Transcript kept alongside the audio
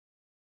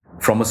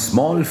From a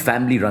small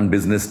family-run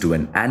business to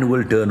an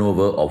annual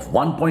turnover of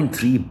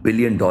 $1.3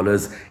 billion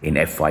in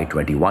FY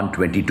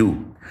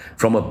 21-22.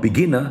 From a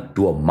beginner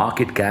to a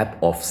market cap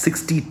of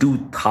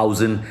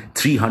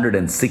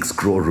 62,306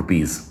 crore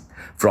rupees.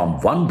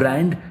 From one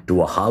brand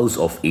to a house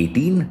of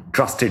 18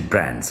 trusted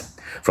brands.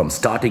 From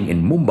starting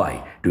in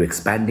Mumbai to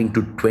expanding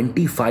to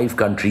 25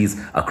 countries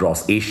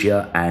across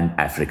Asia and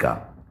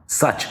Africa.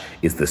 Such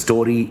is the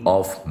story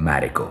of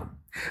Marico.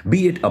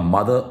 Be it a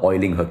mother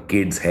oiling her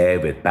kids' hair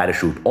with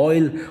parachute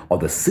oil or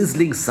the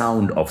sizzling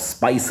sound of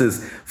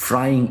spices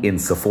frying in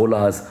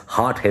Saffola's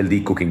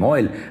heart-healthy cooking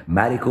oil,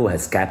 Marico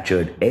has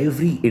captured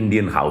every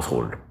Indian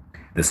household.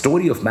 The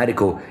story of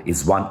Marico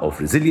is one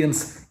of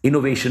resilience,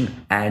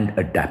 innovation and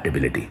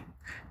adaptability.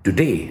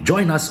 Today,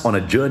 join us on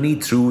a journey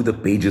through the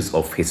pages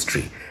of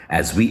history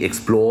as we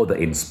explore the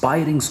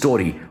inspiring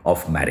story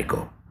of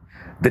Marico.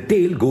 The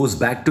tale goes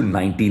back to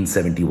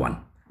 1971.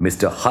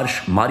 Mr.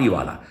 Harsh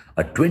Mariwala,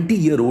 a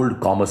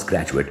 20-year-old commerce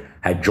graduate,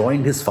 had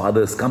joined his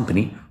father's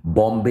company,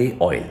 Bombay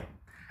Oil.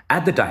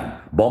 At the time,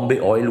 Bombay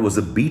Oil was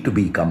a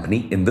B2B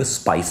company in the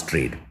spice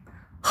trade.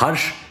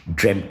 Harsh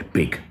dreamt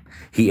big.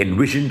 He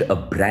envisioned a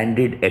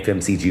branded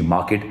FMCG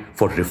market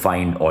for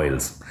refined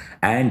oils.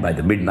 And by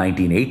the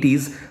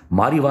mid-1980s,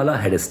 Mariwala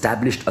had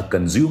established a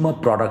consumer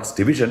products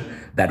division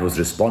that was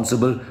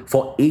responsible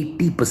for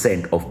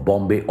 80% of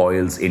Bombay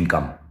Oil's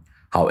income.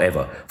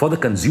 However, for the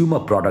consumer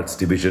products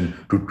division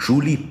to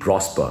truly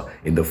prosper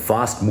in the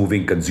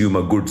fast-moving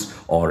consumer goods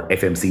or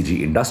FMCG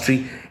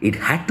industry, it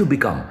had to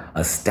become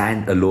a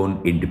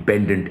standalone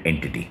independent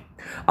entity.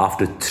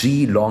 After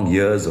 3 long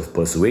years of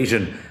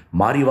persuasion,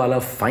 Mariwala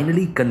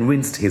finally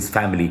convinced his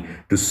family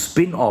to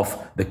spin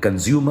off the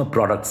consumer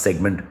product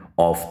segment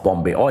of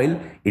Bombay Oil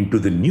into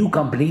the new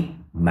company,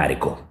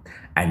 Marico.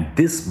 And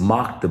this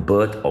marked the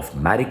birth of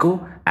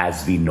Marico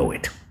as we know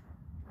it.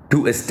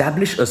 To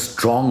establish a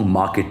strong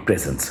market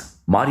presence,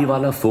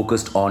 Mariwala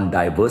focused on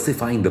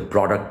diversifying the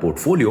product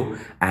portfolio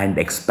and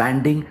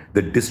expanding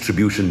the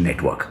distribution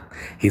network.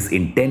 His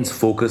intense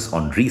focus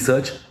on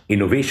research,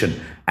 innovation,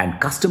 and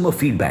customer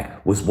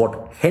feedback was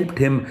what helped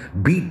him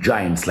beat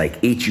giants like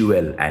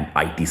HUL and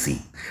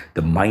ITC.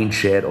 The mind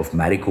share of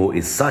Marico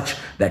is such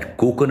that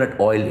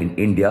coconut oil in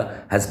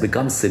India has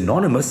become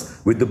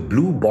synonymous with the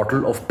blue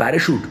bottle of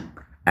parachute.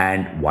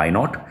 And why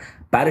not?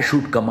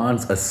 Parachute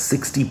commands a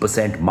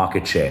 60%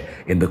 market share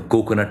in the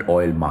coconut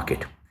oil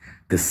market.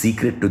 The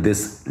secret to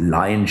this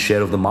lion's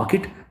share of the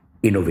market?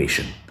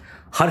 Innovation.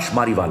 Harsh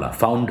Mariwala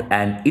found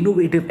an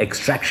innovative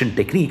extraction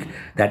technique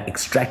that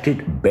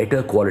extracted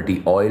better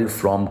quality oil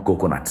from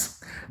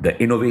coconuts. The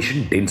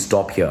innovation didn't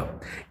stop here.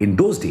 In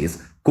those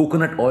days,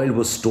 coconut oil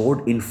was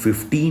stored in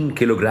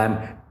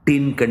 15-kilogram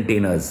tin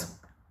containers.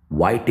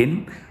 Why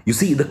tin? You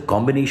see, the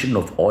combination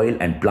of oil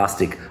and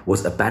plastic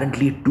was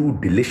apparently too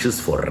delicious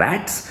for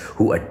rats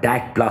who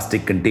attacked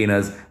plastic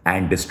containers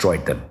and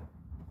destroyed them.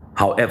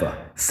 However,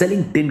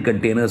 selling tin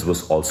containers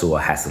was also a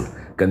hassle.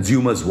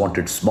 Consumers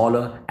wanted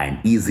smaller and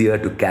easier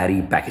to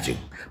carry packaging.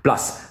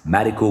 Plus,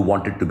 Marico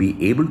wanted to be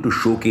able to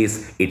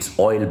showcase its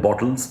oil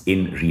bottles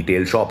in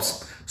retail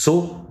shops.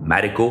 So,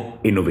 Marico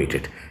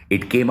innovated.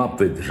 It came up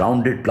with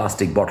rounded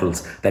plastic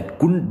bottles that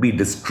couldn't be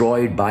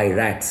destroyed by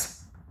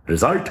rats.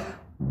 Result?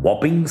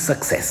 Whopping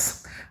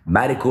success.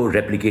 Marico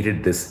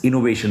replicated this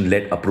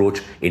innovation-led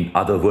approach in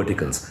other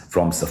verticals,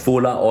 from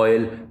Saffola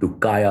oil to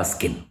Kaya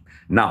skin.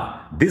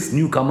 Now, this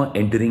newcomer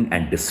entering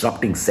and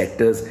disrupting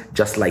sectors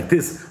just like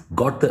this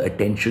got the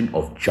attention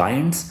of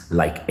giants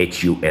like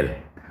HUL.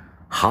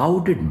 How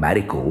did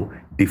Marico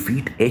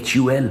defeat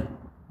HUL?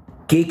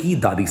 Keki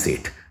Dadi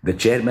Seth, the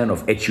chairman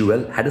of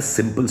HUL, had a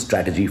simple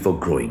strategy for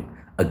growing: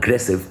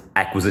 aggressive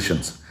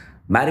acquisitions.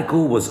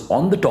 Marico was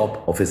on the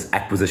top of his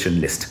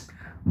acquisition list.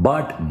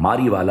 But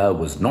Mariwala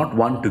was not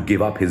one to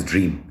give up his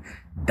dream.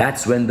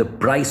 That's when the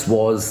price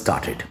wars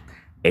started.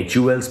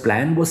 HUL's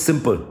plan was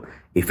simple.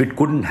 If it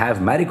couldn't have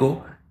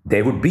Marico,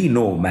 there would be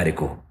no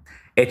Marico.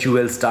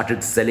 HUL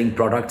started selling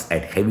products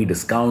at heavy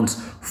discounts,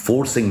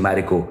 forcing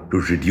Marico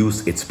to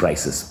reduce its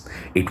prices.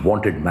 It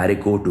wanted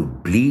Marico to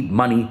bleed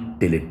money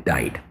till it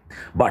died.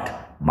 But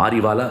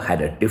Mariwala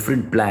had a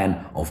different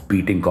plan of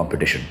beating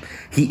competition.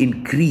 He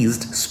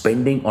increased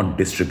spending on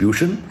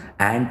distribution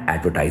and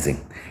advertising.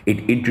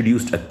 It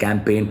introduced a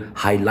campaign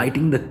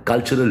highlighting the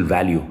cultural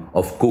value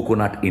of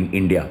coconut in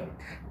India.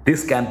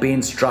 This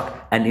campaign struck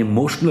an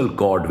emotional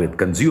chord with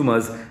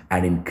consumers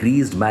and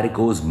increased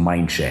Marico's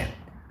mind share.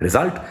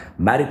 Result,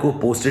 Marico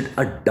posted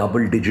a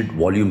double-digit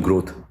volume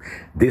growth.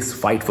 This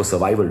fight for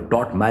survival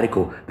taught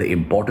Marico the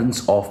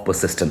importance of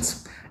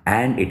persistence.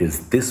 And it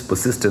is this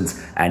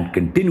persistence and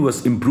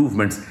continuous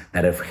improvements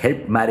that have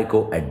helped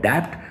Marico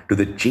adapt to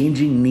the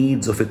changing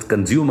needs of its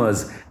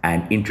consumers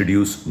and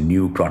introduce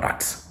new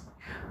products.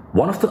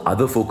 One of the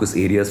other focus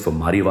areas for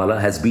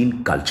Mariwala has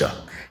been culture.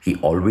 He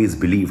always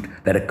believed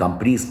that a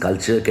company's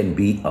culture can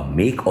be a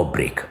make or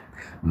break.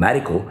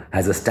 Marico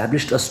has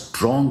established a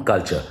strong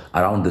culture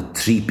around the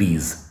 3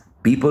 Ps: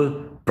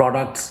 people,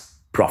 products,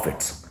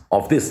 profits.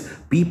 Of this,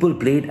 people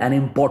played an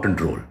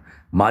important role.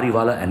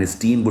 Mariwala and his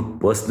team would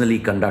personally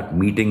conduct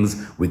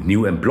meetings with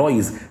new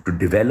employees to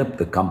develop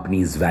the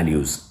company's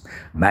values.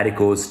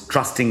 Marico's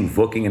trusting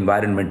working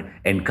environment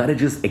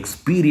encourages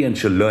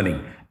experiential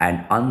learning,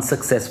 and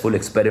unsuccessful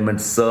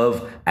experiments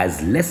serve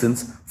as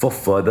lessons for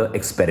further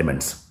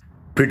experiments.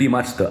 Pretty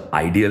much the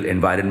ideal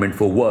environment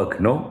for work,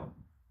 no?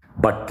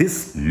 But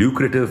this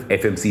lucrative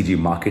FMCG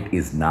market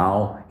is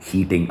now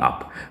heating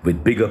up,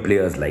 with bigger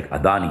players like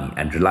Adani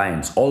and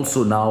Reliance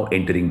also now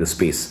entering the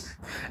space.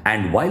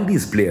 And while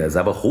these players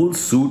have a whole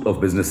suite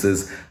of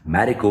businesses,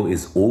 Marico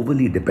is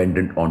overly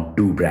dependent on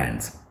two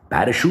brands,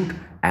 Parachute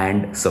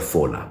and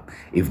Saffola.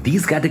 If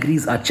these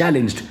categories are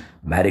challenged,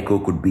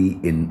 Marico could be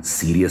in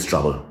serious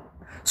trouble.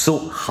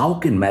 So how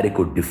can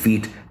Marico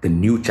defeat the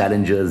new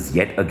challengers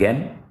yet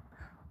again?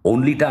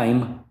 Only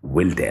time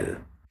will tell.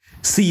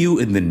 See you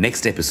in the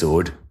next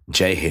episode.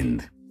 Jai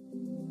Hind.